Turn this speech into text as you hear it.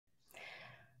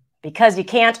Because you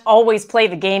can't always play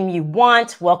the game you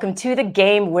want, welcome to the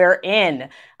game we're in.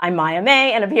 I'm Maya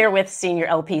May, and I'm here with senior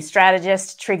LP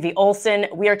strategist Trygve Olson.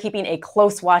 We are keeping a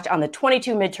close watch on the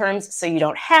 22 midterms so you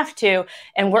don't have to,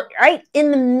 and we're right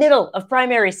in the middle of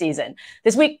primary season.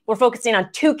 This week, we're focusing on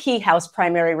two key House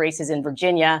primary races in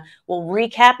Virginia. We'll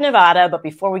recap Nevada, but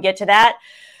before we get to that,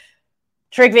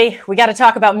 Trygve, we got to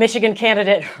talk about Michigan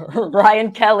candidate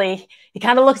Ryan Kelly. He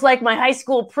kind of looks like my high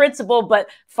school principal, but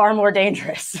far more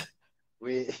dangerous.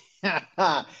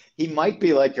 He might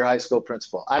be like your high school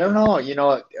principal. I don't know.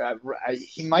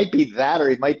 He might be that, or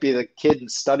he might be the kid in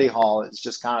study hall. It's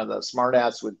just kind of the smart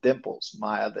ass with dimples,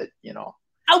 Maya, that.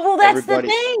 Oh, well, that's the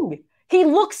thing. He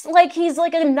looks like he's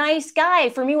like a nice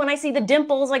guy. For me, when I see the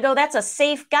dimples, I go, that's a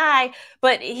safe guy.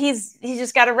 But he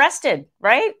just got arrested,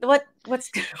 right?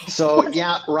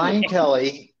 Ryan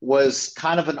Kelly was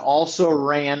kind of also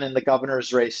ran in the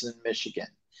governor's race in Michigan.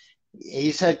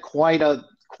 He's had quite a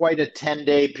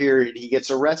 10-day period. He gets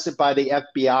arrested by the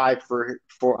FBI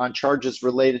on charges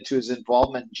related to his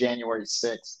involvement January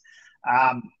 6th.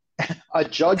 A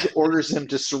judge orders him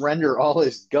to surrender all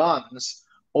his guns.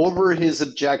 Over his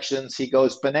objections, he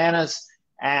goes bananas,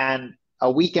 and a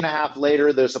week and a half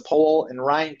later, there's a poll, and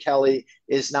Ryan Kelly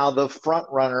is now the front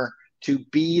runner to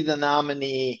be the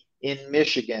nominee in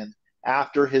Michigan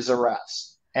after his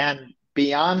arrest. And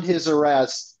beyond his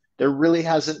arrest, there really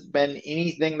hasn't been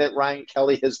anything that Ryan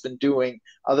Kelly has been doing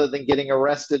other than getting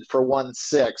arrested for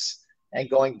 1-6 and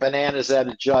going bananas at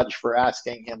a judge for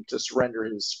asking him to surrender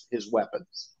his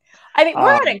weapons. I mean,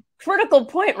 we're at a critical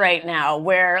point right now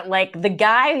where, like, the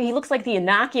guy, he looks like the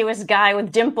innocuous guy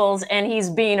with dimples, and he's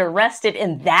being arrested,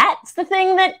 and that's the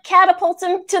thing that catapults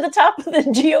him to the top of the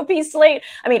GOP slate.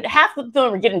 I mean, half of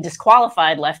them are getting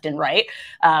disqualified left and right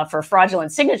for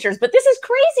fraudulent signatures, but this is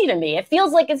crazy to me. It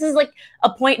feels like this is like a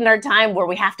point in our time where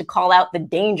we have to call out the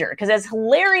danger, because as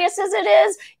hilarious as it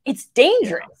is, it's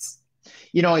dangerous.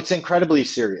 It's incredibly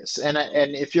serious. And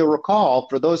if you'll recall,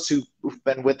 for those who've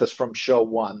been with us from show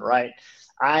one, right,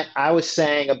 I was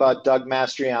saying about Doug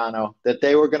Mastriano that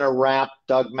they were going to wrap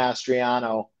Doug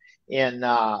Mastriano in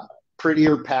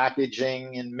prettier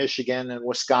packaging in Michigan and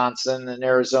Wisconsin and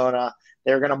Arizona.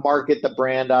 They're going to market the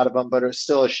brand out of him, but it's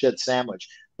still a shit sandwich.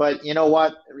 But you know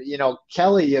what? Ryan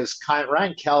Kelly is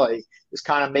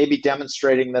kind of maybe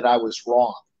demonstrating that I was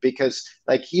wrong. Because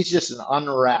he's just an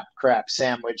unwrapped crap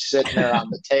sandwich sitting there on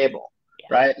the table,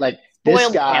 right? Like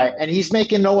this guy, and he's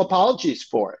making no apologies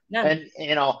for it. No.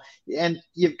 And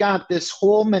you've got this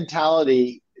whole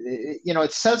mentality.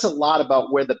 It says a lot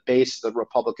about where the base of the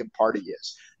Republican Party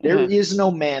is. There is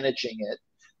no managing it.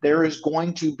 There is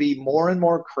going to be more and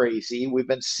more crazy. We've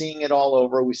been seeing it all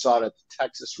over. We saw it at the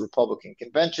Texas Republican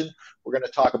Convention. We're going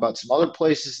to talk about some other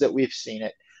places that we've seen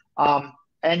it.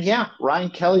 And yeah, Ryan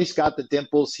Kelly's got the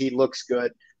dimples. He looks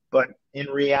good. But in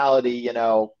reality, he's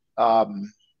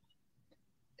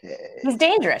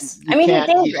dangerous. He's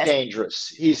dangerous.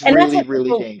 He's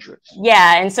really dangerous.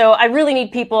 Yeah. And so I really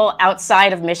need people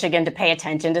outside of Michigan to pay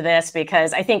attention to this,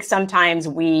 because I think sometimes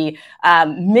we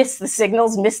miss the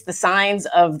signals, miss the signs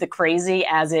of the crazy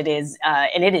as it is.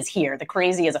 And it is here. The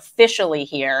crazy is officially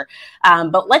here.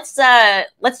 But let's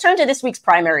turn to this week's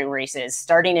primary races,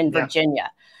 starting in Virginia.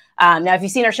 Now, if you've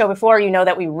seen our show before, you know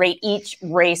that we rate each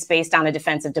race based on a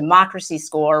defensive democracy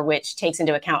score, which takes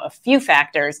into account a few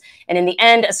factors. And in the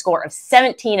end, a score of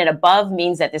 17 and above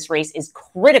means that this race is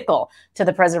critical to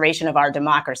the preservation of our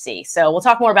democracy. So we'll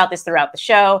talk more about this throughout the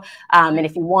show. And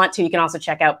if you want to, you can also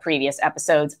check out previous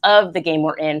episodes of The Game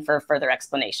We're In for further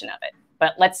explanation of it.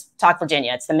 But let's talk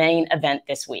Virginia. It's the main event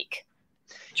this week.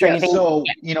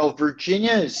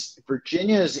 Virginia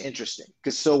is interesting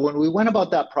because when we went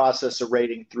about that process of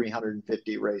rating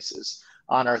 350 races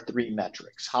on our three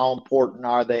metrics, how important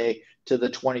are they to the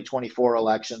 2024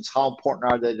 elections? How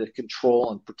important are they to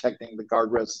control and protecting the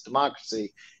guardrails of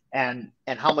democracy? And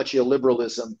how much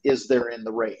illiberalism is there in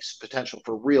the race, potential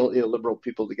for real illiberal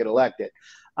people to get elected?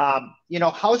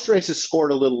 House races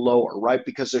scored a little lower, right?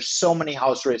 Because there's so many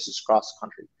House races across the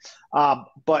country.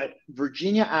 But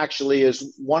Virginia actually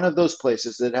is one of those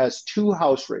places that has two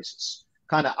House races,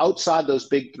 kind of outside those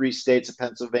big three states of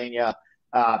Pennsylvania,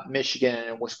 Michigan,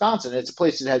 and Wisconsin. It's a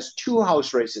place that has two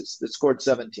House races that scored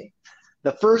 17.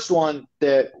 The first one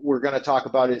that we're going to talk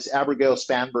about is Abigail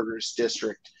Spanberger's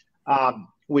district,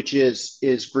 which is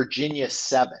Virginia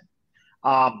 7.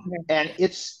 And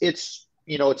it's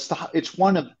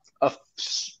one of a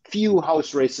few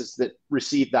House races that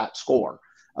received that score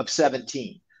of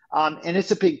 17. And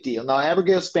it's a big deal. Now,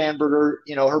 Abigail Spanberger,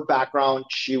 her background,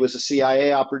 she was a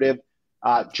CIA operative,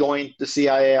 joined the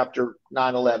CIA after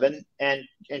 9/11, and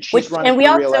she's running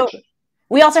for re-election.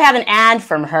 We also have an ad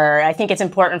from her. I think it's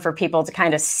important for people to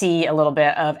kind of see a little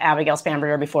bit of Abigail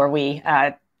Spanberger before we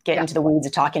get into the weeds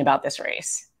of talking about this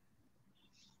race.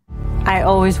 I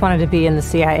always wanted to be in the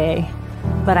CIA,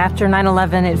 but after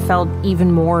 9/11, it felt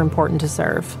even more important to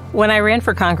serve. When I ran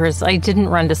for Congress, I didn't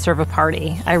run to serve a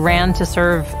party. I ran to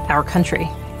serve our country.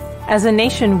 As a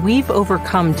nation, we've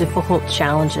overcome difficult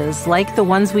challenges like the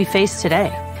ones we face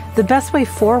today. The best way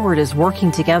forward is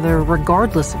working together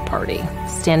regardless of party,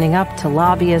 standing up to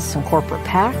lobbyists and corporate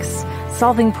PACs,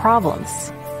 solving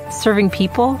problems. Serving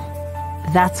people,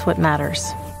 that's what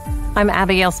matters. I'm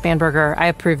Abigail Spanberger. I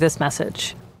approve this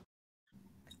message.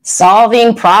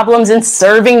 Solving problems and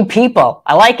serving people.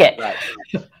 I like it. Right.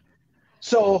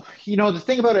 So, the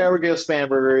thing about Abigail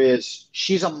Spanberger is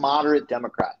she's a moderate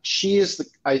Democrat.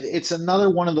 It's another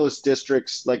one of those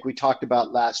districts, like we talked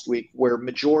about last week, where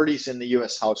majorities in the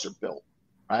U.S. House are built,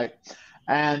 right?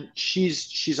 And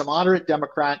she's a moderate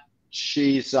Democrat.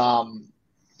 She's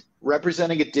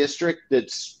representing a district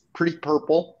that's pretty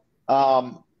purple.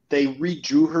 They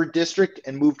redrew her district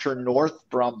and moved her north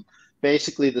from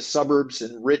basically the suburbs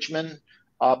in Richmond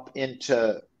up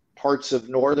into parts of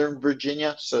Northern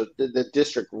Virginia. So the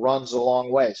district runs a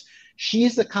long ways.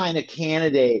 She's the kind of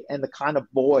candidate and the kind of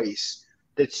voice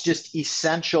that's just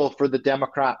essential for the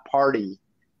Democrat Party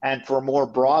and for more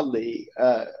broadly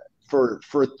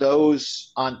for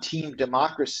those on Team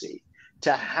Democracy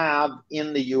to have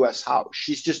in the U.S. House.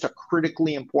 She's just a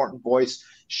critically important voice.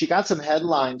 She got some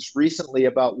headlines recently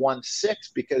about 1-6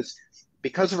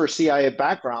 because of her CIA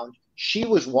background. She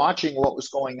was watching what was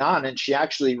going on, and she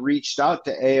actually reached out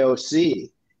to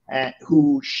AOC,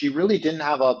 who she really didn't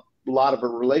have a lot of a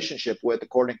relationship with,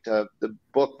 according to the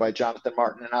book by Jonathan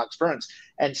Martin and Alex Burns,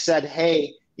 and said,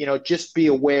 hey, just be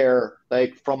aware,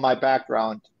 like, from my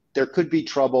background, there could be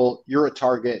trouble. You're a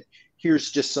target.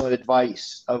 Here's just some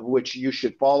advice of which you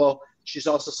should follow. She's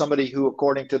also somebody who,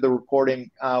 according to the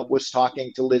reporting, was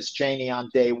talking to Liz Cheney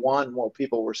on day one while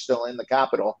people were still in the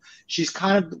Capitol. She's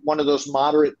kind of one of those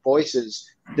moderate voices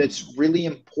that's really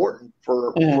important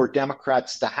for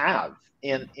Democrats to have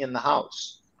in the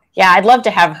House. Yeah, I'd love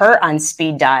to have her on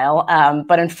speed dial,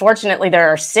 but unfortunately there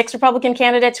are 6 Republican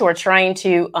candidates who are trying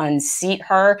to unseat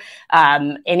her.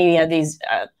 Any of these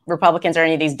Republicans or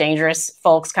any of these dangerous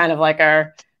folks, kind of like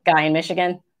our guy in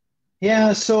Michigan?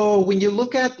 Yeah, so when you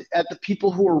look at the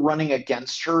people who are running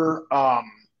against her,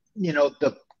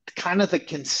 the kind of the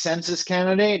consensus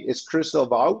candidate is Crystal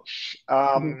Vouch.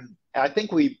 I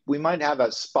think we might have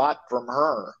a spot from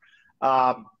her.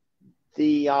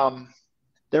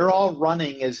 They're all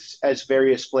running as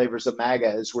various flavors of MAGA,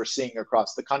 as we're seeing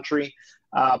across the country.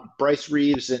 Bryce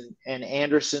Reeves and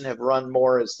Anderson have run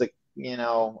more as the,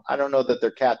 I don't know that they're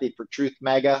Kathy for Truth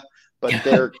MAGA, but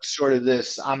they're sort of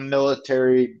this I'm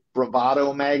military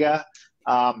bravado MAGA.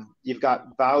 You've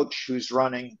got Vouch, who's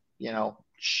running,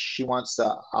 she wants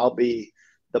to, I'll be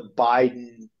the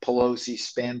Biden, Pelosi,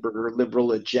 Spanberger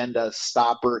liberal agenda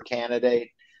stopper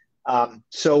candidate.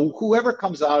 So whoever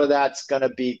comes out of that's going to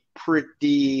be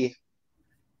pretty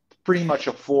much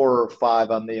a 4 or 5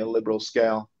 on the liberal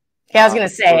scale. Yeah, I was going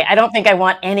to say, I don't think I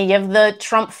want any of the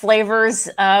Trump flavors.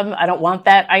 I don't want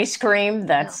that ice cream.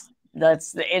 That's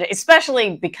it,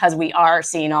 especially because we are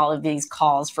seeing all of these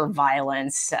calls for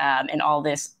violence and all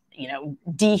this,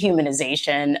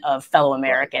 dehumanization of fellow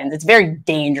Americans. It's very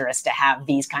dangerous to have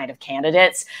these kind of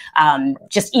candidates,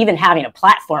 just even having a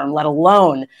platform, let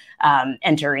alone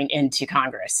entering into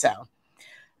Congress. So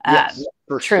yes,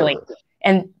 for truly. Sure.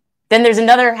 And then there's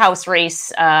another House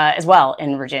race as well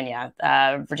in Virginia,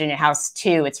 Virginia House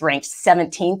 2. It's ranked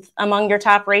 17th among your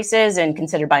top races and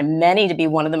considered by many to be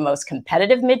one of the most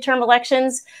competitive midterm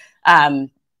elections.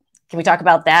 Can we talk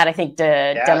about that? I think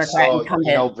the Democrat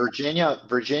incumbent.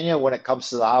 Virginia, when it comes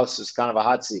to the House, is kind of a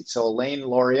hot seat. So Elaine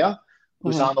Loria,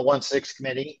 who's on the 1-6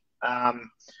 committee,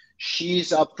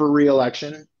 she's up for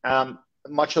re-election.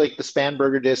 Much like the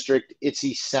Spanberger district, it's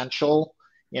essential.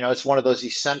 It's one of those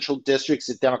essential districts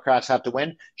that Democrats have to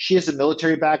win. She has a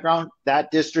military background.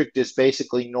 That district is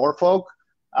basically Norfolk,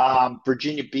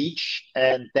 Virginia Beach,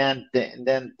 and then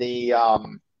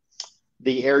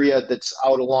the area that's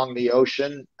out along the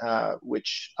ocean,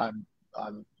 which I'm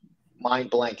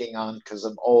mind blanking on because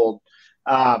I'm old.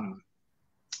 But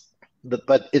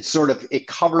it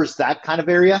covers that kind of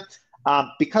area.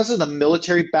 Because of the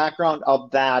military background of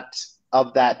that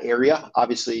area.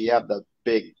 Obviously, you have the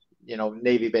big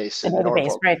Navy base in Norfolk.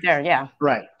 Base right there, yeah.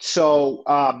 Right. So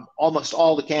almost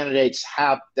all the candidates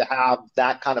have to have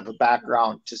that kind of a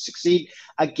background to succeed.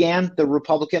 Again, the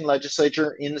Republican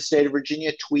legislature in the state of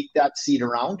Virginia tweaked that seat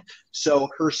around. So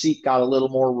her seat got a little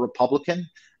more Republican.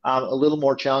 a little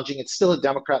more challenging. It's still a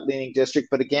Democrat-leaning district,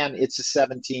 but again, it's a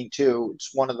 17-2.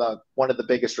 It's one of the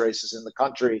biggest races in the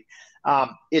country.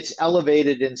 It's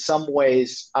elevated in some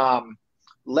ways.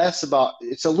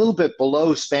 It's a little bit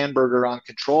below Spanberger on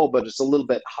control, but it's a little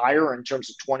bit higher in terms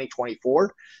of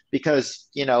 2024 because,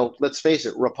 let's face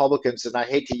it, Republicans, and I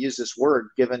hate to use this word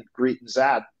given Greet and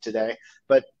Zad today,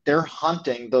 but they're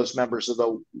hunting those members of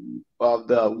the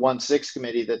 1-6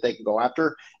 committee that they can go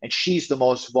after. And she's the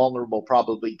most vulnerable,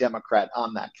 probably Democrat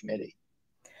on that committee.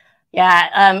 Yeah.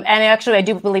 And actually, I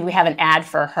do believe we have an ad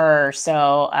for her.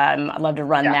 So I'd love to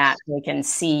run that so we can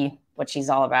see what she's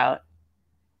all about.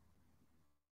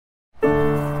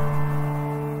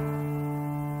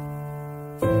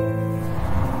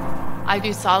 I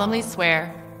do solemnly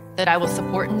swear that I will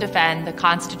support and defend the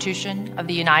Constitution of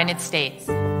the United States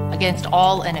against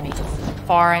all enemies,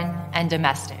 foreign and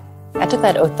domestic. I took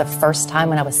that oath the first time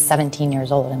when I was 17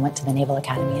 years old and went to the Naval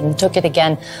Academy, and took it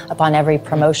again upon every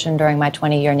promotion during my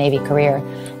 20-year Navy career,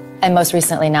 and most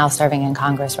recently now serving in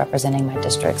Congress representing my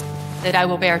district. That I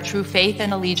will bear true faith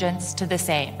and allegiance to the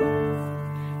same.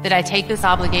 That I take this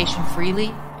obligation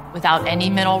freely without any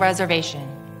mental reservation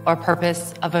or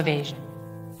purpose of evasion.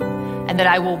 And that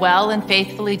I will well and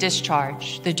faithfully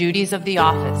discharge the duties of the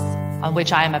office on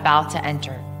which I am about to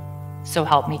enter. So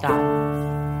help me God.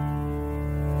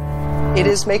 It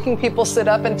is making people sit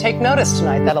up and take notice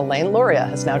tonight that Elaine Luria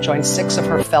has now joined 6 of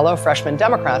her fellow freshman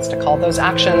Democrats to call those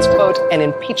actions, quote, an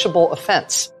impeachable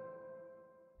offense.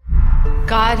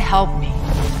 God help me.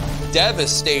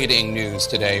 Devastating news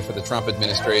today for the Trump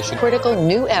administration. Critical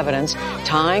new evidence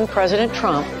tying President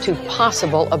Trump to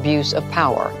possible abuse of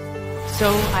power. So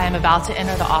I am about to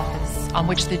enter the office on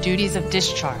which the duties of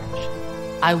discharge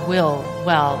I will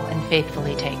well and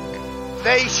faithfully take.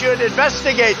 They should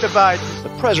investigate the Bidens. The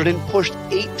president pushed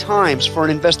 8 times for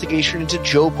an investigation into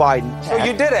Joe Biden. So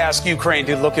you did ask Ukraine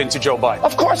to look into Joe Biden?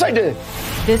 Of course I did.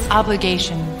 This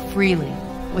obligation freely,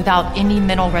 without any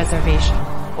mental reservation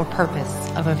or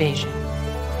purpose of evasion.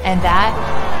 And that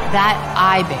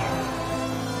I bear.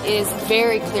 Is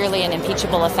very clearly an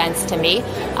impeachable offense to me,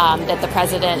 that the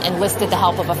president enlisted the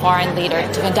help of a foreign leader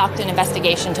to conduct an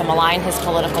investigation to malign his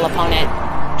political opponent.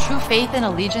 True faith and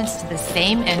allegiance to the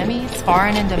same enemies,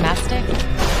 foreign and domestic.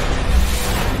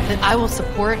 That I will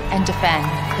support and defend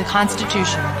the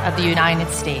Constitution of the United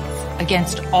States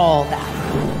against all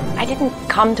that. I didn't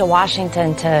come to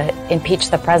Washington to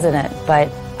impeach the president, but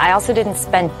I also didn't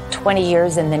spend 20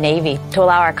 years in the Navy to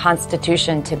allow our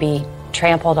Constitution to be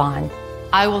trampled on.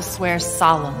 I will swear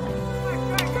solemnly.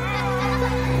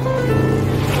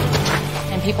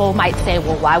 And people might say,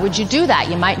 well, why would you do that?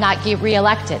 You might not get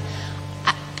reelected.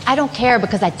 I don't care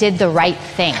because I did the right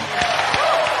thing.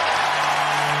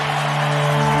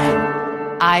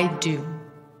 I do.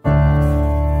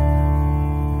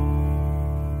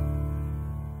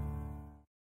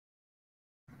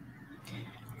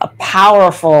 A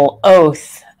powerful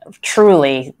oath.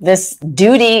 Truly, this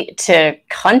duty to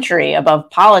country above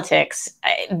politics,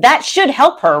 that should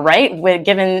help her, right?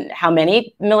 Given how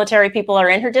many military people are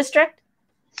in her district?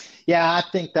 Yeah, I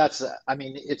think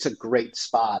it's a great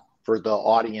spot for the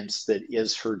audience that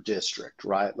is her district,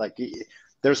 right? Like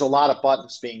there's a lot of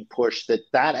buttons being pushed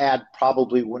that ad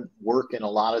probably wouldn't work in a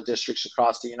lot of districts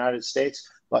across the United States,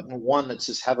 but in one that's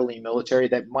as heavily military,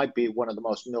 that might be one of the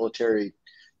most military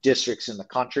districts in the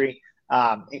country.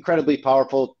 Incredibly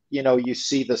powerful. You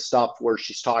see the stuff where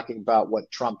she's talking about what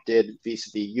Trump did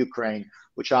vis-a-vis Ukraine,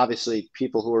 which obviously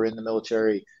people who are in the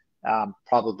military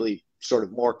probably sort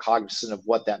of more cognizant of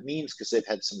what that means because they've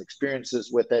had some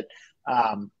experiences with it.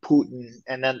 Putin,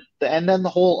 and then the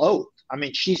whole oath. I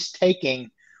mean, she's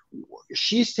taking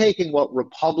what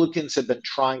Republicans have been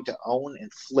trying to own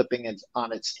and flipping it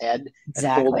on its head and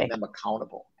holding them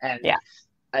accountable. And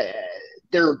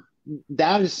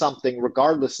that is something,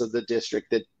 regardless of the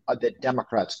district, that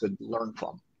Democrats could learn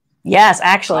from. Yes,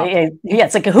 actually.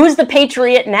 It's like, who's the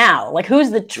patriot now? Like,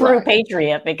 who's the true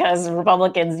patriot? Because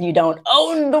Republicans, you don't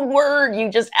own the word.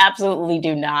 You just absolutely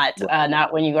do not,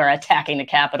 not when you are attacking the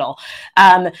Capitol.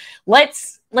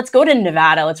 Let's go to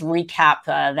Nevada. Let's recap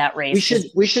that race.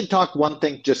 We should talk one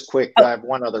thing just quick. I have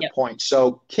one other point.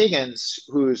 So Kiggins,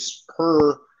 who's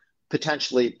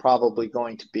potentially probably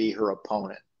going to be her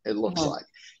opponent, it looks like.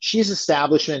 She's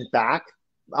establishment back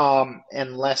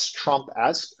and less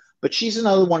Trump-esque. But she's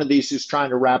another one of these who's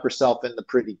trying to wrap herself in the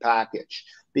pretty package,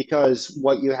 because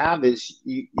what you have is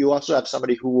you also have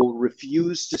somebody who will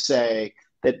refuse to say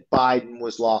that Biden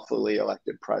was lawfully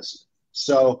elected president.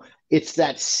 So it's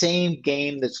that same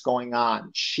game that's going on.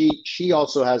 She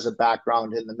also has a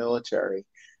background in the military.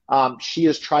 She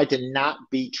has tried to not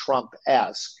be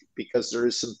Trump-esque because there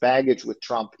is some baggage with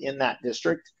Trump in that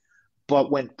district.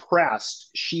 But when pressed,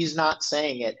 she's not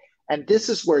saying it. And this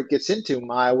is where it gets into,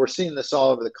 Maya. We're seeing this all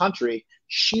over the country.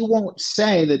 She won't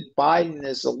say that Biden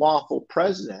is a lawful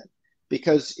president,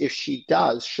 because if she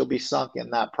does, she'll be sunk in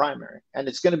that primary. And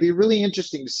it's going to be really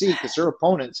interesting to see, because her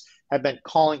opponents have been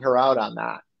calling her out on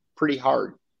that pretty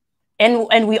hard.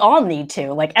 And we all need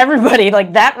to, like, everybody,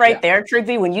 like that right there,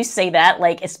 Trygve, when you say that,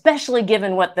 like, especially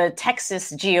given what the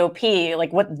Texas GOP,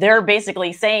 like what they're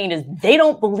basically saying is they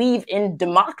don't believe in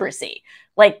democracy.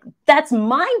 Like, that's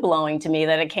mind blowing to me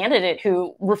that a candidate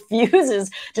who refuses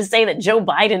to say that Joe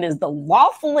Biden is the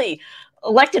lawfully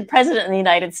elected president in the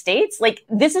United States, like,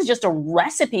 this is just a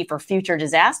recipe for future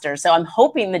disaster. So I'm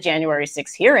hoping the January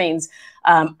 6th hearings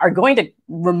are going to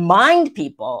remind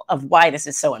people of why this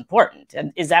is so important.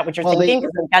 And is that what you're thinking?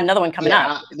 Because we've got another one coming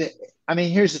up. I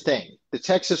mean, here's the thing. The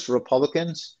Texas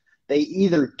Republicans, they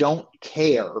either don't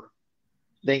care,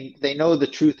 they know the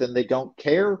truth and they don't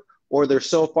care, or they're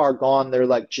so far gone, they're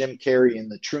like Jim Carrey in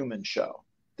the Truman Show.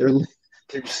 They're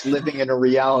just living in a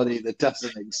reality that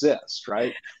doesn't exist,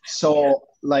 right? So,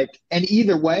 like, and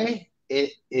either way,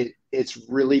 it's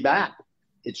really bad.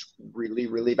 It's really,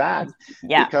 really bad.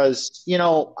 Yeah. Because, you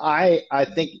know, I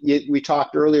think we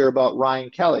talked earlier about Ryan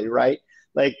Kelly, right?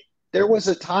 Like, there was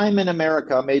a time in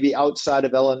America, maybe outside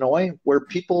of Illinois, where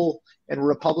people and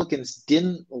Republicans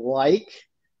didn't like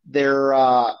their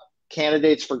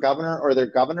candidates for governor or their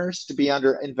governors to be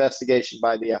under investigation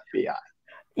by the FBI.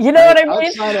 You know what I mean?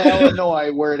 Outside of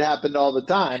Illinois, where it happened all the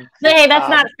time. Hey, that's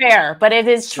not fair, but it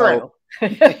is true.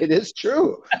 It is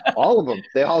true. All of them.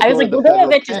 They all. I was like,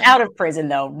 Blagojevich is out of prison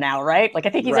though now, right? Like, I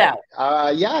think he's out.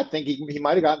 Yeah, I think he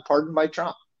might have gotten pardoned by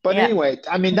Trump. But anyway,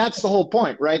 I mean, that's the whole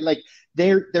point, right? Like,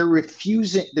 they're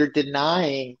refusing, they're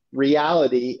denying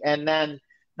reality, and then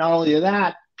not only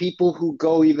that, people who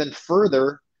go even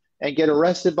further and get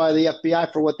arrested by the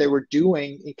FBI for what they were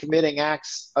doing in committing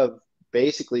acts of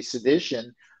basically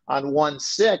sedition on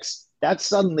 1/6, that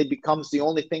suddenly becomes the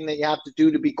only thing that you have to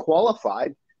do to be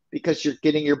qualified, because you're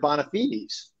getting your bona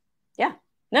fides. Yeah,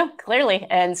 no, clearly.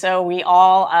 And so we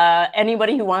all,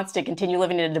 anybody who wants to continue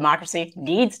living in a democracy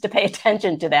needs to pay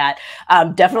attention to that.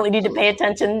 Definitely need to pay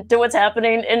attention to what's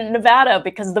happening in Nevada,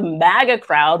 because the MAGA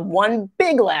crowd won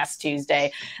big last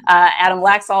Tuesday. Adam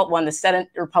Laxalt won the Senate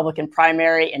Republican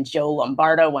primary, and Joe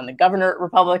Lombardo won the governor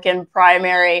Republican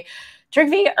primary.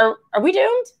 Trygve, are we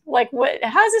doomed? Like,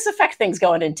 how does this affect things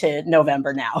going into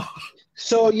November now?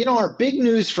 So, you know, our big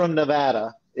news from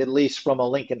Nevada, at least from a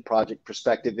Lincoln Project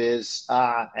perspective, is,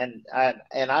 and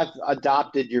I've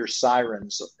adopted your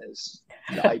sirens as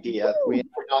the idea. We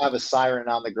now have a siren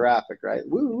on the graphic, right?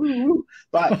 Woo, woo, woo.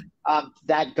 But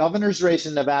that governor's race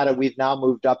in Nevada, we've now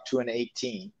moved up to an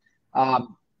 18,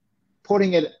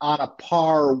 putting it on a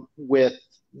par with,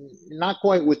 not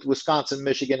quite with Wisconsin,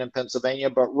 Michigan, and Pennsylvania,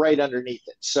 but right underneath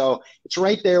it. So it's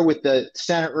right there with the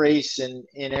Senate race in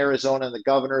Arizona and the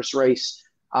governor's race,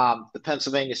 the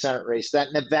Pennsylvania Senate race.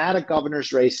 That Nevada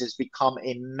governor's race has become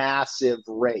a massive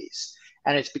race.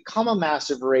 And it's become a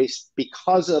massive race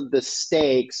because of the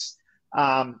stakes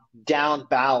down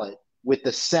ballot, with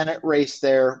the Senate race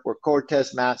there, where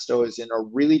Cortez Masto is in a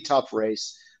really tough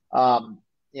race.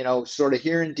 You know, sort of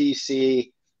here in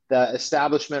D.C., the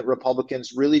establishment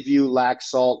Republicans really view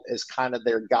Laxalt as kind of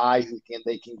their guy who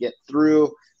they can get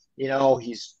through. You know,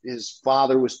 his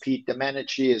father was Pete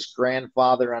Domenici, his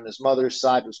grandfather on his mother's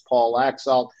side was Paul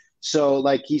Laxalt. So,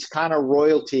 like, he's kind of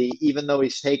royalty, even though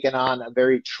he's taken on a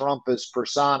very Trumpist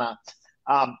persona.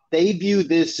 They view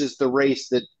this as the race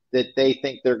that they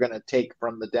think they're going to take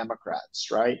from the Democrats,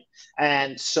 right?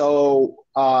 And so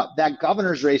that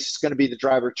governor's race is going to be the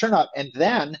driver turnout. And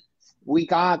then we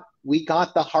got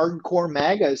the hardcore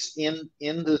MAGAs in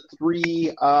the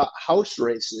three House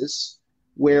races,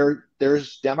 where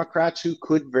there's Democrats who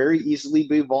could very easily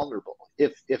be vulnerable.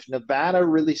 If Nevada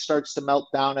really starts to melt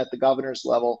down at the governor's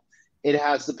level, it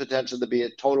has the potential to be a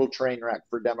total train wreck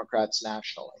for Democrats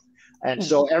nationally. And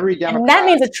so every Democrat— And that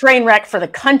means a train wreck for the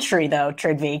country, though,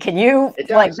 Trygve. Can you,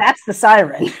 like, that's the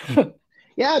siren.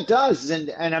 Yeah, it does.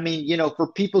 And I mean, you know,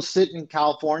 for people sitting in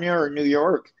California or New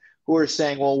York who are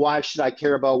saying, well, why should I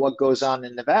care about what goes on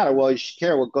in Nevada? Well, you should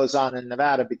care what goes on in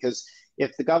Nevada, because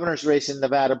if the governor's race in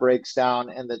Nevada breaks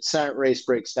down and the Senate race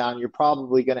breaks down, you're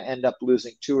probably going to end up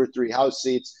losing 2 or 3 House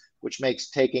seats, which makes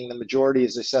taking the majority,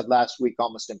 as I said last week,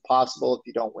 almost impossible if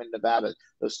you don't win Nevada,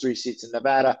 those 3 seats in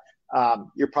Nevada.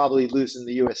 You're probably losing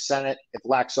the U.S. Senate if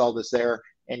Laxalt is there,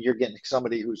 and you're getting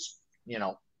somebody who's, you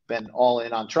know, been all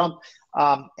in on Trump.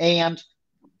 And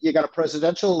you got a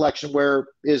presidential election where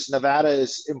is Nevada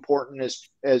as important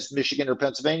as Michigan or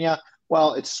Pennsylvania?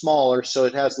 Well, it's smaller, so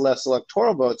it has less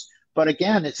electoral votes. But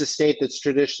again, it's a state that's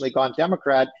traditionally gone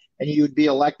Democrat, and you would be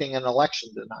electing an election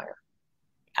denier.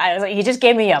 I was like, you just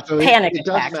gave me a panic It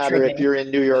does attack. matter if you're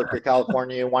in New York or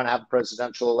California, you want to have a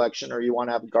presidential election, or you want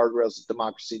to have guardrails of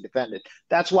democracy defended.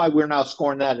 That's why we're now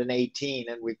scoring that in 18,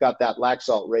 and we've got that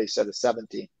Laxalt race at a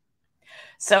 17.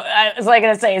 So I was like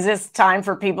going to say, is this time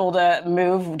for people to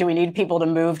move? Do we need people to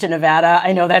move to Nevada?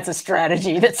 I know that's a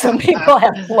strategy that some people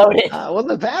have floated. Well,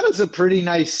 Nevada's a pretty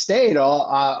nice state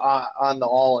on the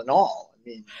all in all. I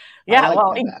mean, yeah, I like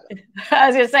well, I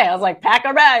was going to say, I was like, pack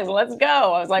our bags, let's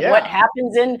go. I was like, what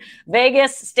happens in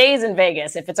Vegas stays in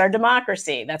Vegas. If it's our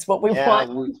democracy, that's what we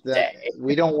want.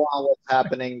 We don't want what's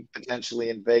happening potentially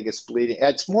in Vegas bleeding.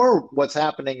 It's more what's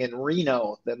happening in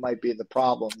Reno that might be the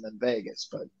problem than Vegas,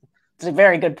 but. It's a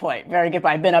very good point. Very good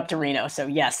point. I've been up to Reno, so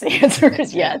yes, the answer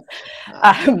is yes.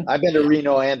 I've been to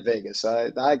Reno and Vegas.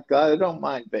 I don't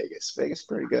mind Vegas. Vegas is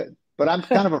pretty good. But I'm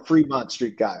kind of a Fremont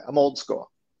Street guy. I'm old school.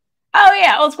 Oh,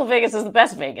 yeah. Old school Vegas is the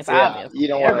best Vegas, obviously. You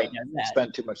don't want to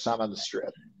spend too much time on the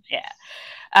Strip.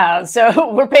 Yeah.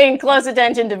 So we're paying close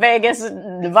attention to Vegas,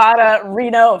 Nevada,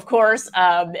 Reno, of course,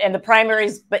 and the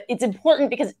primaries. But it's important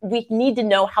because we need to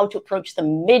know how to approach the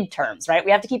midterms, right?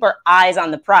 We have to keep our eyes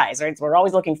on the prize, right? So we're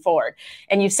always looking forward.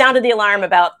 And you've sounded the alarm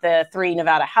about the 3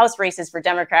 Nevada House races for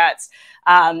Democrats.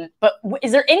 But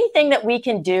is there anything that we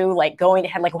can do, like going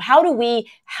ahead, like how do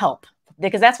we help?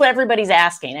 Because that's what everybody's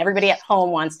asking. Everybody at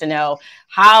home wants to know,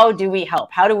 how do we help?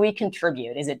 How do we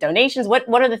contribute? Is it donations? What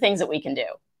are the things that we can do?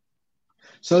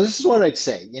 So this is what I'd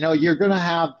say. You know, you're gonna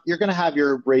have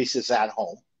your races at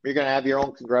home. You're gonna have your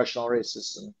own congressional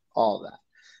races and all of that,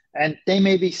 and they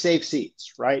may be safe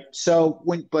seats, right? So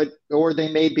there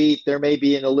may be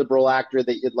a liberal actor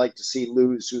that you'd like to see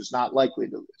lose who's not likely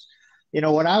to lose. You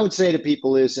know, what I would say to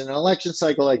people is, in an election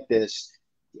cycle like this,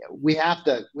 we have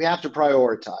to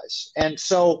prioritize, and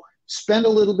so spend a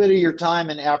little bit of your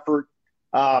time and effort.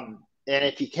 And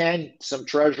if you can, some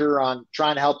treasure on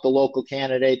trying to help the local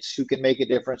candidates who can make a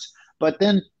difference, but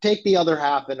then take the other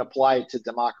half and apply it to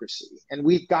democracy. And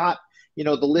we've got, you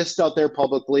know, the list out there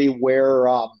publicly where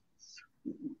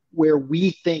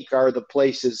we think are the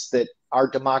places that our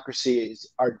democracies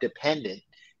are dependent,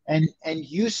 and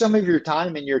use some of your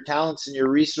time and your talents and your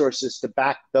resources to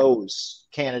back those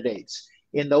candidates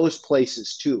in those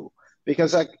places too.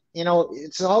 Because, you know,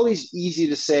 it's always easy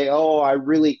to say, oh, I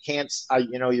really can't,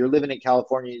 you know, you're living in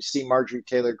California, you see Marjorie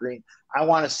Taylor Greene, I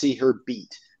want to see her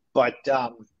beat. But,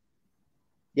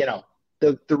 you know,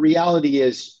 the reality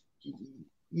is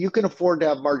you can afford to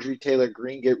have Marjorie Taylor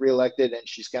Greene get reelected, and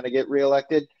she's going to get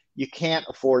reelected. You can't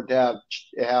afford to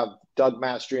have Doug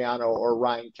Mastriano or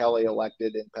Ryan Kelly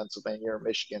elected in Pennsylvania or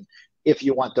Michigan if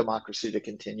you want democracy to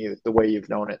continue the way you've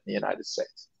known it in the United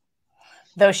States.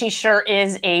 Though she sure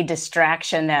is a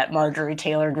distraction, that Marjorie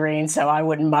Taylor Greene, so I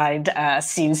wouldn't mind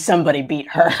seeing somebody beat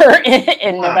her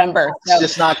in November. It's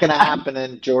just not going to happen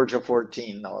in Georgia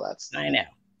 14. No,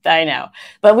 I know.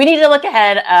 But we need to look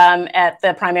ahead at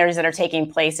the primaries that are taking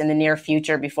place in the near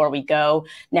future before we go.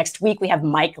 Next week, we have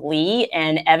Mike Lee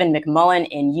and Evan McMullin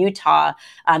in Utah.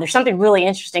 There's something really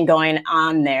interesting going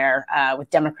on there with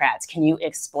Democrats. Can you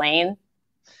explain?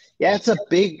 Yeah, it's a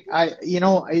big,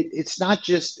 it's not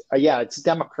just, it's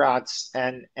Democrats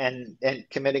and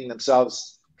committing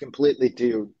themselves completely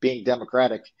to being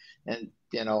democratic. And,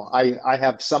 you know, I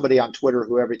have somebody on Twitter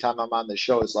who every time I'm on the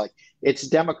show is like, it's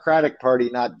Democratic Party,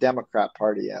 not Democrat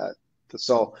Party.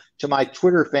 So to my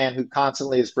Twitter fan who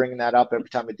constantly is bringing that up every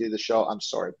time I do the show, I'm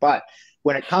sorry. But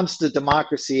when it comes to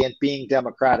democracy and being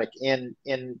democratic in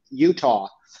Utah,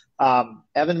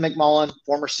 Evan McMullin,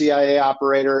 former CIA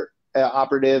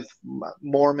operative,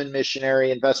 Mormon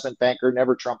missionary, investment banker,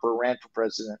 never Trumper, ran for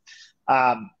president.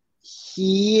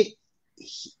 He's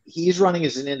running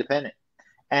as an independent,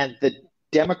 and the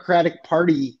Democratic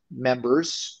Party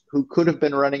members who could have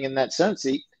been running in that Senate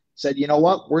seat said, you know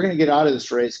what, we're going to get out of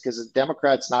this race because the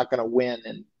Democrats not going to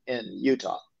win in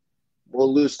Utah.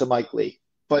 We'll lose to Mike Lee,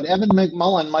 but Evan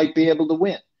McMullin might be able to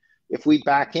win if we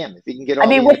back him, if he can get all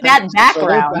with that background.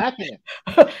 So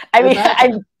they're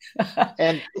backing him.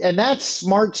 And that's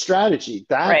smart strategy.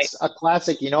 That's a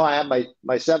classic. You know, I have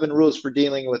my 7 rules for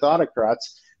dealing with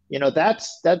autocrats. You know,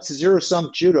 that's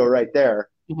zero-sum judo right there.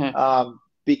 Mm-hmm.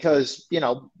 Because, you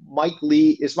know, Mike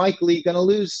Lee going to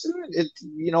lose?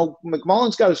 You know,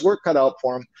 McMullin's got his work cut out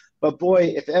for him. But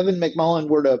boy, if Evan McMullin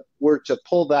were to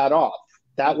pull that off,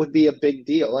 that would be a big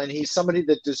deal. And he's somebody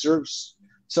that deserves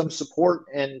some support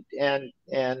and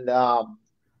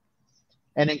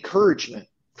encouragement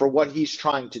for what he's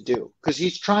trying to do, because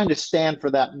he's trying to stand for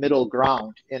that middle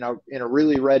ground in a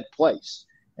really red place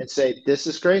and say, this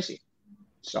is crazy.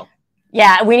 So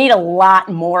Yeah, we need a lot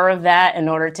more of that in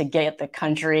order to get the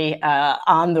country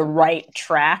on the right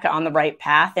track, on the right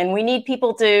path. And we need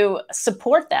people to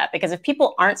support that, because if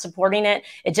people aren't supporting it,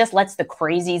 it just lets the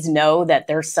crazies know that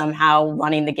they're somehow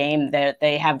running the game, that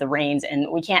they have the reins,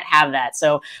 and we can't have that.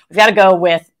 So we've got to go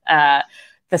with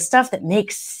the stuff that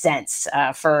makes sense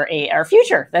for our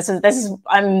future. This is.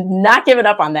 I'm not giving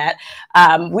up on that.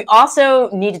 We also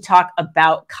need to talk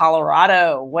about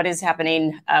Colorado. What is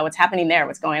happening? What's happening there?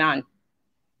 What's going on?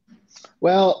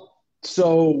 Well,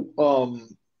 so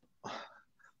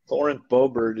Lauren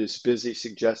Boebert is busy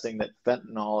suggesting that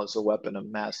fentanyl is a weapon of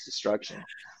mass destruction.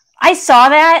 I saw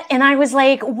that and I was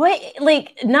like, what?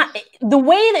 Like, not the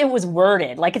way that it was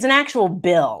worded, like it's an actual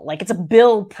bill, like it's a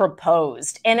bill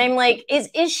proposed. And I'm like, is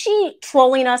she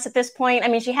trolling us at this point? I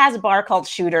mean, she has a bar called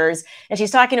Shooters and she's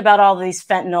talking about all of these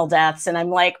fentanyl deaths. And I'm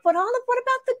like, what about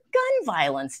the gun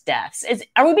violence deaths?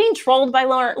 Are we being trolled by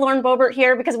Lauren Boebert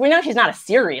here? Because we know she's not a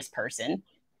serious person.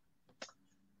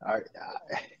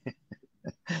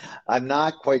 I'm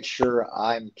not quite sure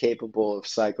I'm capable of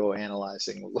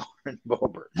psychoanalyzing Lauren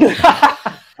Boebert.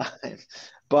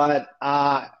 But,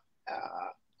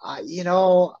 you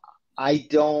know, I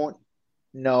don't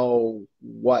know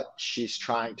what she's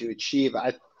trying to achieve.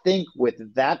 I think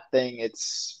with that thing,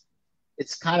 it's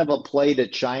kind of a play to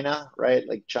China, right?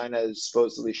 Like China is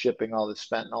supposedly shipping all this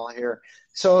fentanyl here.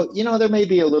 So, you know, there may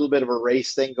be a little bit of a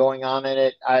race thing going on in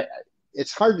it.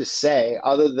 It's hard to say,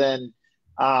 other than,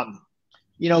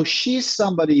 you know, she's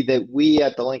somebody that we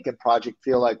at the Lincoln Project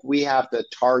feel like we have to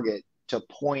target to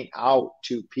point out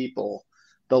to people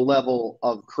the level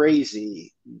of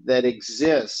crazy that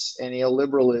exists in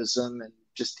illiberalism and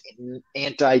just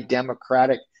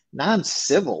anti-democratic,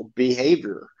 non-civil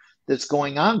behavior that's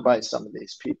going on by some of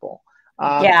these people.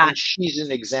 And she's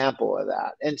an example of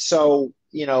that. And so,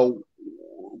 you know,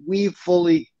 we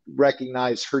fully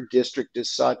recognize her district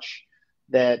as such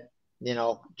that, you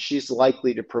know, she's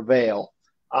likely to prevail.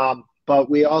 But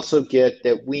we also get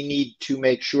that we need to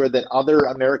make sure that other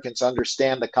Americans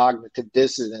understand the cognitive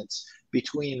dissonance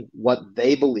between what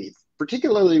they believe,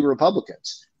 particularly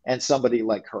Republicans, and somebody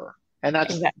like her. And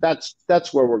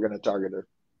that's where we're going to target her.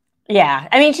 Yeah,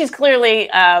 I mean, she's clearly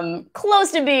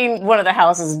close to being one of the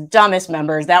House's dumbest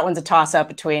members. That one's a toss-up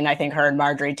between, I think, her and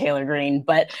Marjorie Taylor Greene.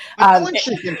 But no one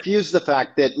should confuse the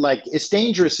fact that, like, as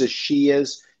dangerous as she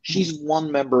is, she's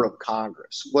one member of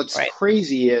Congress. What's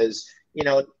crazy is, you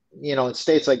know, in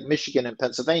states like Michigan and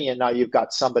Pennsylvania, now you've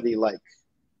got somebody like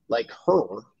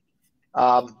her,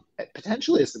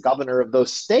 potentially as the governor of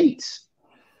those states.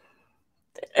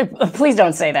 Please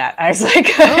don't say that. I was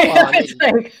like,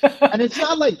 and it's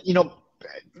not like, you know,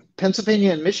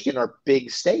 Pennsylvania and Michigan are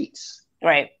big states.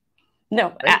 Right.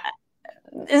 No, right?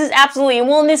 This is absolutely,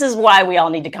 well, and this is why we all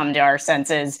need to come to our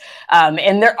senses.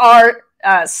 And there are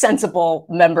sensible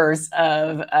members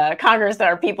of Congress. There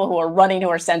are people who are running who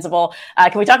are sensible.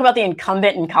 Can we talk about the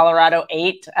incumbent in Colorado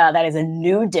 8? That is a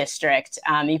new district.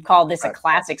 You've called this a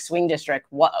classic swing district.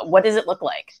 What does it look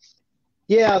like?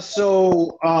 Yeah,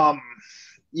 so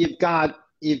you've got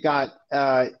Yadira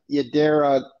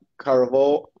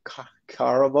Caraveo.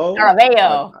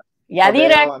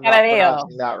 Yadira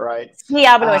Caraveo. That right? Sí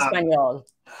hablo español.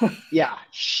 Yeah,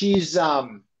 she's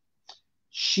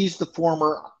the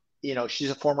former. You know, she's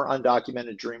a former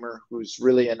undocumented dreamer who's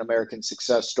really an American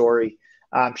success story.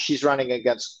 She's running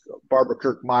against Barbara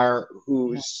Kirkmeyer,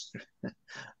 who's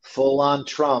full on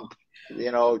Trump,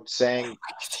 you know, saying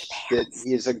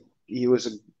that he was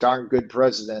a darn good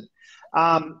president.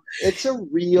 It's a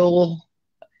real,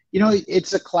 you know,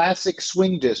 it's a classic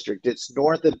swing district. It's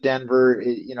north of Denver.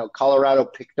 You know, Colorado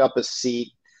picked up a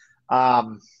seat.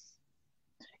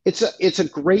 It's a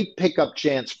great pickup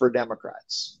chance for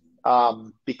Democrats.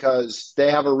 Because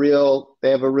they have a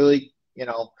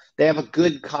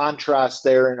good contrast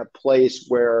there in a place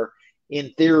where,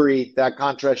 in theory, that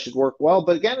contrast should work well.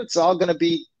 But again, it's all going to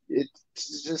be,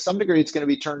 to some degree, it's going to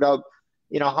be turned out.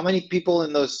 You know, how many people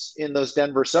in those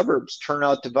Denver suburbs turn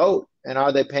out to vote, and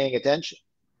are they paying attention?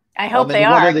 I hope they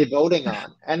are. What are they voting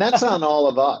on? And that's on all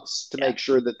of us to make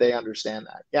sure that they understand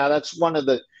that. Yeah, that's one of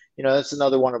the, you know, that's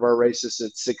another one of our races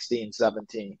at 16,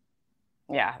 17.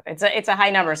 Yeah, it's a high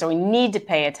number, so we need to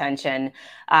pay attention.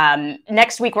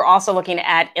 Next week, we're also looking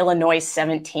at Illinois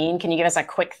 17. Can you give us a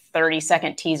quick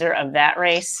 30-second teaser of that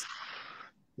race?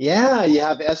 Yeah, you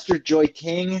have Esther Joy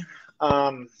King.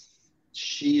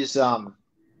 She's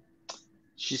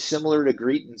similar to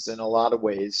Greetens in a lot of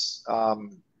ways,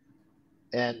 and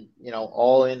you know,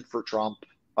 all in for Trump.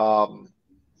 And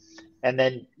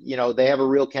then, you know, they have a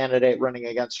real candidate running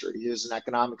against her. He is an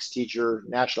economics teacher,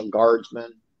 National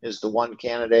Guardsman is the one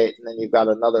candidate, and then you've got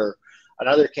another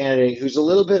another candidate who's a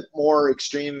little bit more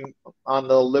extreme on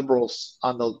the liberals,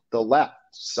 on the left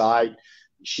side.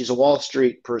 She's a Wall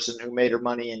Street person who made her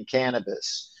money in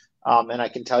cannabis. And I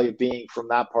can tell you, being from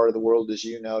that part of the world, as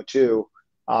you know, too,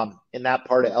 in that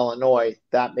part of Illinois,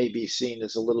 that may be seen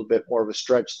as a little bit more of a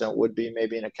stretch than it would be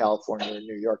maybe in a California or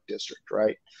New York district,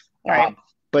 right? Right.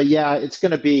 But yeah, it's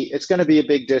going to be a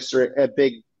big district, a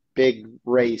big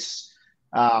race.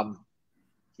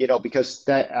 Because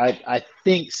I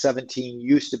think 17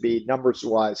 used to be, numbers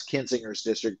wise, Kinzinger's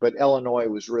district, but Illinois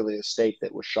was really a state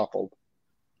that was shuffled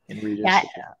in redistricting. Yeah.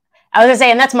 I was gonna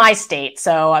say, and that's my state,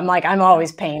 so I'm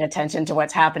always paying attention to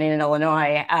what's happening in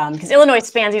Illinois, because Illinois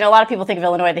spans. A lot of people think of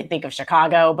Illinois, they think of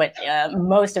Chicago, but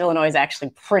most of Illinois is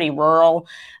actually pretty rural,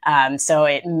 so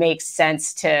it makes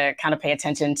sense to kind of pay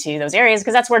attention to those areas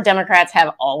because that's where Democrats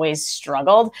have always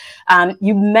struggled.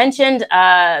 You mentioned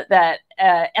that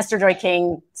Esther Joy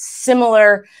King,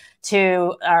 similar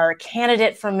to our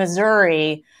candidate from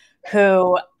Missouri,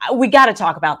 who we got to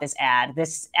talk about this ad.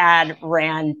 This ad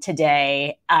ran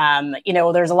today.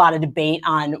 There's a lot of debate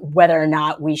on whether or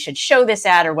not we should show this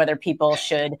ad or whether people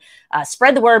should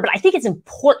spread the word. But I think it's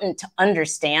important to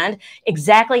understand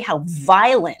exactly how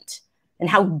violent and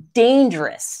how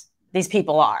dangerous these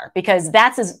people are, because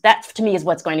that to me is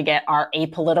what's going to get our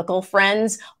apolitical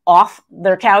friends off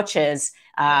their couches,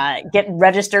 get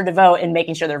registered to vote, and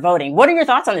making sure they're voting. What are your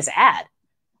thoughts on this ad?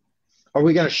 Are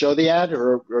we going to show the ad,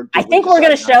 or I think we're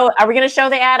going to show? Are we going to show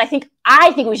the ad? I think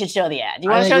we should show the ad. Do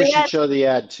you want to show the ad? I think we should show the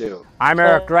ad too. I'm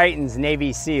Eric Greitens,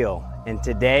 Navy SEAL, and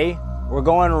today we're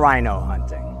going rhino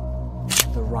hunting.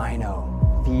 The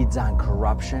rhino feeds on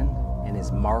corruption and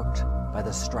is marked by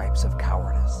the stripes of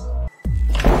cowardice.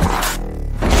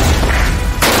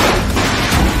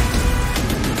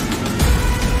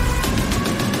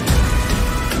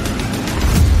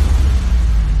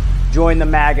 Join the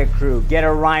MAGA crew. Get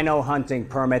a rhino hunting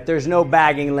permit. There's no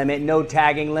bagging limit, no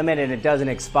tagging limit, and it doesn't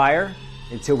expire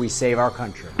until we save our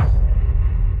country.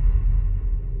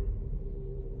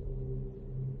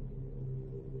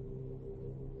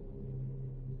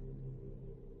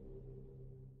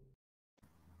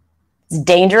 It's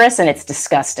dangerous and it's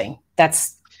disgusting.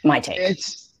 That's my take.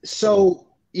 It's so,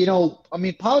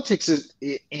 politics is,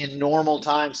 in normal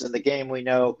times in the game, we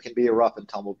know, can be a rough and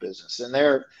tumble business. And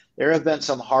there have been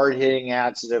some hard-hitting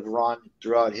ads that have run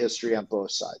throughout history on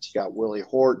both sides. You got Willie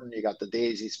Horton, you got the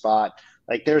Daisy Spot.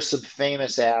 Like, there's some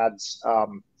famous ads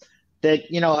that,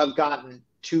 have gotten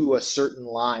to a certain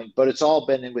line, but it's all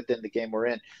been within the game we're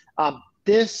in.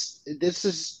 This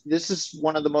is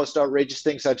one of the most outrageous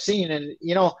things I've seen. And,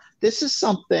 this is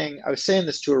something, I was saying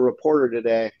this to a reporter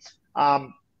today.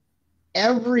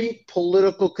 Every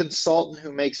political consultant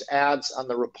who makes ads on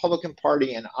the Republican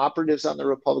Party and operatives on the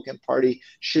Republican Party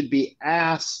should be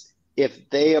asked if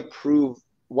they approve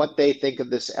what they think of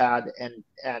this ad, and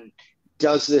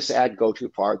does this ad go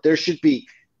too far. There should be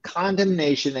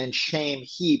condemnation and shame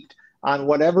heaped on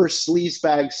whatever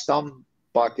sleazebag scum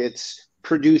buckets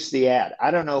produced the ad.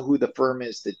 I don't know who the firm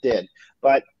is that did,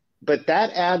 but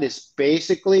that ad is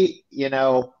basically,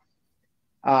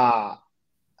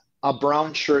 a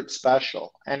brown shirt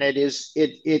special. And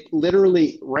it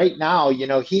literally right now,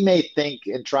 he may think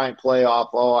and try and play off,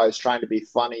 I was trying to be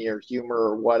funny or humor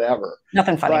or whatever.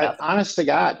 Nothing funny about that. Honest to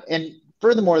God. And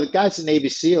furthermore, the guy's a Navy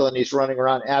SEAL and he's running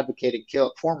around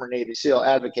former Navy SEAL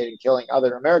advocating killing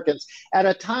other Americans at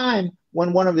a time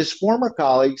when one of his former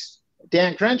colleagues,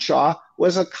 Dan Crenshaw,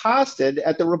 was accosted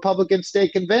at the Republican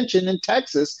State Convention in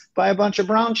Texas by a bunch of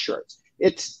brown shirts.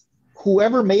 It's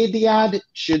whoever made the ad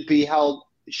should be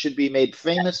made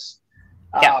famous.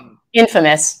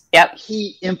 Infamous. Yep.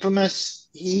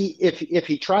 If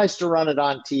he tries to run it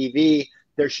on TV,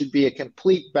 there should be a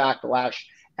complete backlash.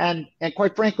 And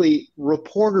quite frankly,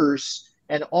 reporters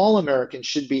and all Americans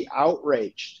should be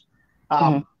outraged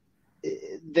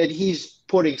that he's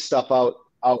putting stuff out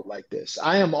like this.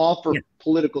 I am all for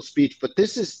political speech, but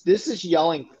this is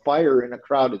yelling fire in a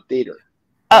crowded theater.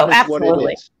 Oh,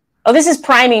 absolutely. Oh, this is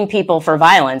priming people for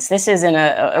violence. This isn't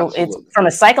it's from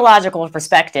a psychological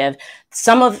perspective.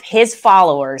 Some of his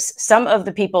followers, some of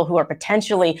the people who are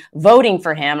potentially voting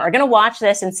for him are going to watch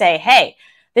this and say, hey,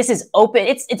 this is open.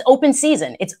 It's open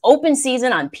season. It's open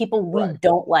season on people we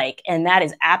don't like. And that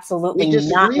is absolutely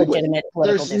not legitimate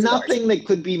political discourse. There's nothing that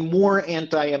could be more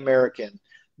anti-American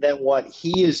than what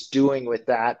he is doing with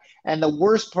that. And the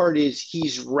worst part is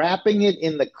he's wrapping it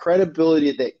in the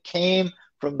credibility that came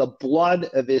from the blood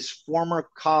of his former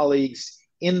colleagues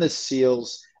in the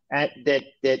SEALs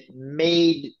that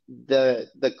made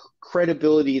the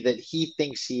credibility that he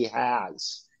thinks he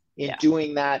has in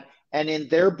doing that. and in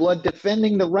their blood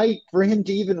defending the right for him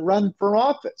to even run for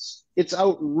office. It's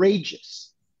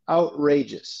outrageous.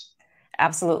 Outrageous.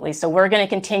 Absolutely. So we're going to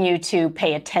continue to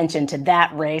pay attention to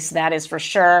that race. That is for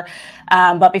sure.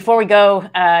 But before we go,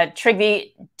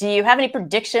 Trygve, do you have any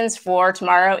predictions for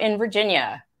tomorrow in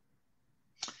Virginia?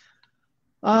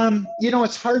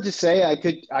 It's hard to say. I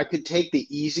could take the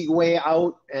easy way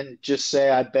out and just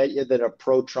say I bet you that a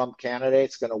pro-Trump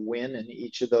candidate's going to win in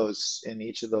each of those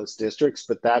districts,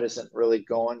 but that isn't really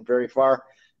going very far.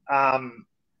 I'm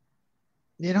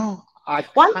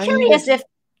curious if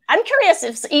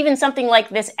even something like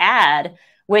this ad,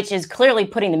 which is clearly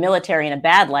putting the military in a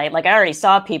bad light. Like I already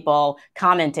saw people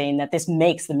commenting that this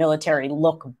makes the military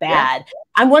look bad. Yeah.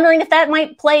 I'm wondering if that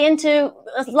might play into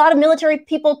a lot of military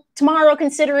people tomorrow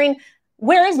considering,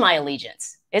 where is my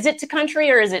allegiance? Is it to country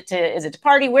or is it to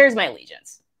party? Where's my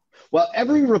allegiance? Well,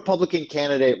 every Republican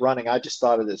candidate running, I just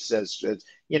thought of this as,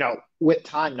 with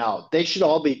time now, they should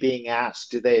all be being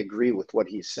asked, do they agree with what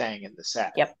he's saying in this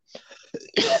ad? Yep.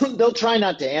 They'll try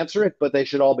not to answer it, but they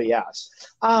should all be asked.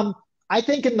 I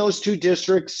think in those two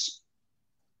districts,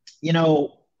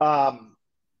 I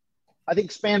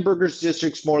think Spanberger's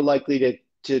district's more likely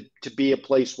to be a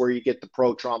place where you get the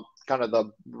pro-Trump, kind of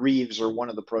the Reeves or one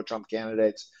of the pro-Trump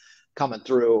candidates coming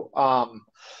through.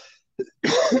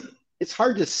 It's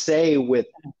hard to say with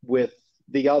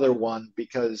the other one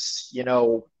because,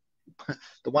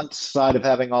 the one side of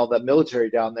having all that military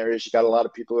down there is you got a lot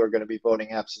of people who are going to be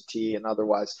voting absentee and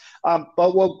otherwise.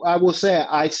 But what I will say,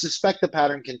 I suspect the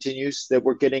pattern continues that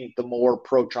we're getting the more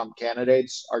pro-Trump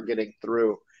candidates are getting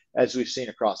through, as we've seen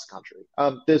across the country.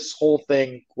 This whole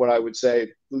thing, what I would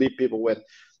say, leave people with,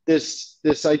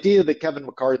 this idea that Kevin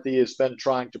McCarthy has been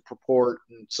trying to purport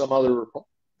and some other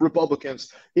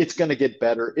Republicans, it's going to get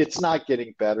better. It's not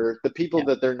getting better. The people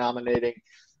that they're nominating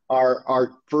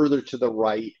are further to the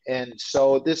right. And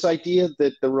so this idea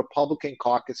that the Republican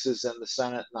caucuses in the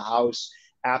Senate and the House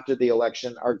after the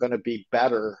election are going to be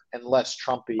better and less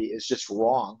Trumpy is just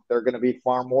wrong. They're going to be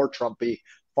far more Trumpy,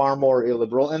 far more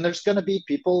illiberal. And there's going to be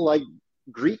people like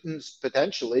Greetings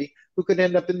potentially who could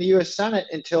end up in the U.S. Senate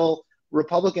until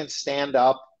Republicans stand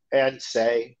up and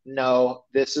say, no,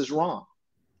 this is wrong.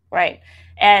 Right.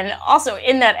 And also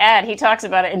in that ad, he talks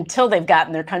about it until they've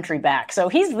gotten their country back. So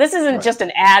this isn't just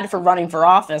an ad for running for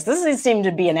office. This seemed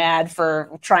to be an ad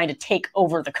for trying to take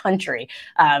over the country,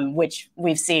 which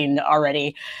we've seen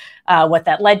already what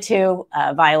that led to,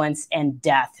 violence and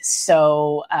death.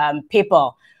 So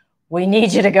people, we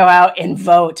need you to go out and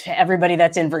vote. Everybody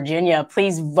that's in Virginia,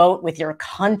 please vote with your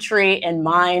country in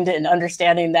mind and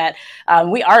understanding that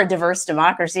we are a diverse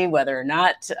democracy, whether or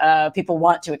not people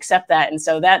want to accept that. And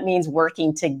so that means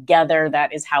working together.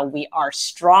 That is how we are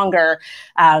stronger.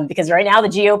 Because right now the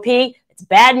GOP, it's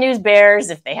bad news bears.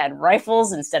 If they had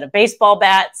rifles instead of baseball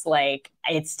bats, they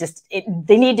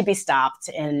need to be stopped.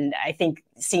 And I think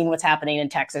seeing what's happening in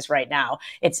Texas right now,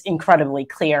 it's incredibly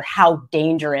clear how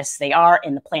dangerous they are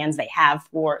and the plans they have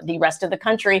for the rest of the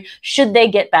country should they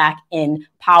get back in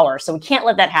power. So we can't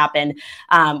let that happen.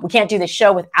 We can't do this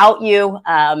show without you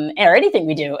or anything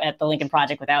we do at the Lincoln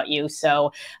Project without you.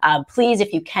 So please,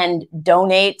 if you can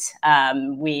donate,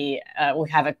 we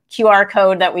have a QR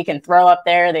code that we can throw up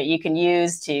there that you can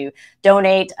use to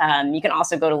donate. You can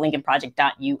also go to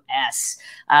lincolnproject.us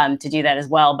to do that as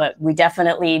well. But we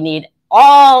definitely need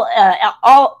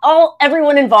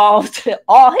everyone involved,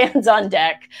 all hands on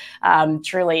deck.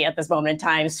 Truly, at this moment in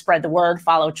time, spread the word.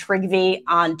 Follow Trygve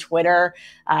on Twitter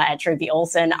at Trygve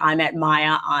Olson. I'm at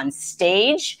Maya on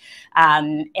stage.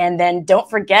 And then don't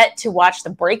forget to watch the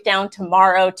breakdown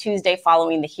tomorrow, Tuesday,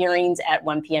 following the hearings at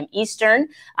 1 p.m. Eastern.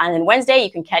 And then Wednesday, you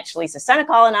can catch Lisa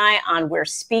Senecal and I on We're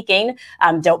Speaking.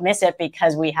 Don't miss it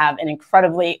because we have an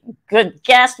incredibly good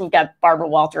guest. We've got Barbara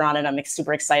Walter on, and I'm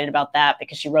super excited about that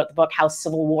because she wrote the book, How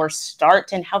Civil Wars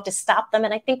Start and How to Stop Them.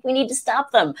 And I think we need to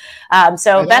stop them.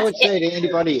 So that's I would say to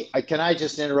anybody, can I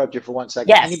just interrupt you for 1 second?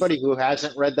 Yes. Anybody who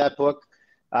hasn't read that book,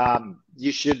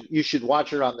 you should watch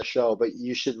her on the show, but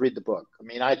you should read the book. I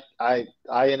mean, I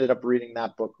ended up reading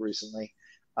that book recently.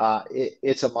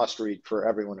 It's a must read for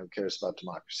everyone who cares about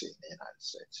democracy in the United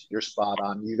States. You're spot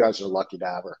on. You guys are lucky to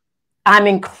have her.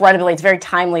 It's very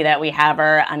timely that we have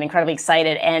her. I'm incredibly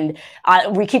excited. And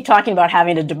we keep talking about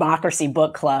having a democracy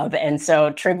book club. And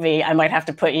so Trygve, I might have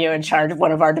to put you in charge of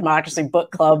one of our democracy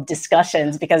book club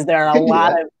discussions because there are a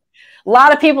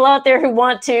lot of people out there who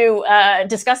want to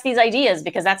discuss these ideas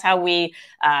because that's how we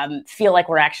feel like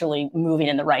we're actually moving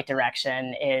in the right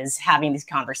direction, is having these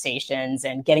conversations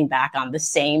and getting back on the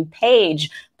same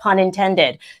page, pun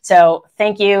intended. So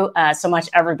thank you so much,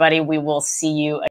 everybody. We will see you